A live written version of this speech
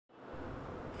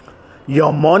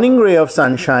Your Morning Ray of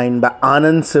Sunshine by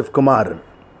Anand Sivkumaran.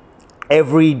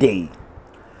 Every day.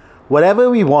 Whatever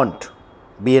we want,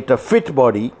 be it a fit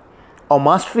body, or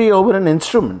mastery over an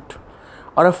instrument,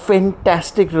 or a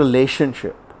fantastic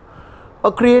relationship,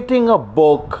 or creating a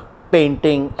book,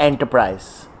 painting,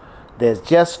 enterprise, there's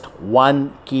just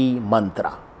one key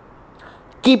mantra.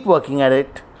 Keep working at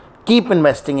it, keep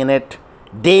investing in it,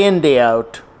 day in, day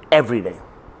out, every day.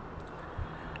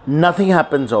 Nothing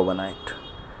happens overnight.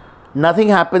 Nothing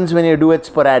happens when you do it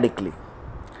sporadically.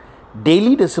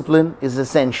 Daily discipline is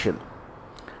essential.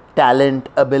 Talent,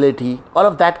 ability, all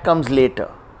of that comes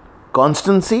later.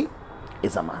 Constancy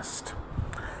is a must.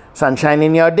 Sunshine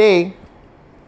in your day.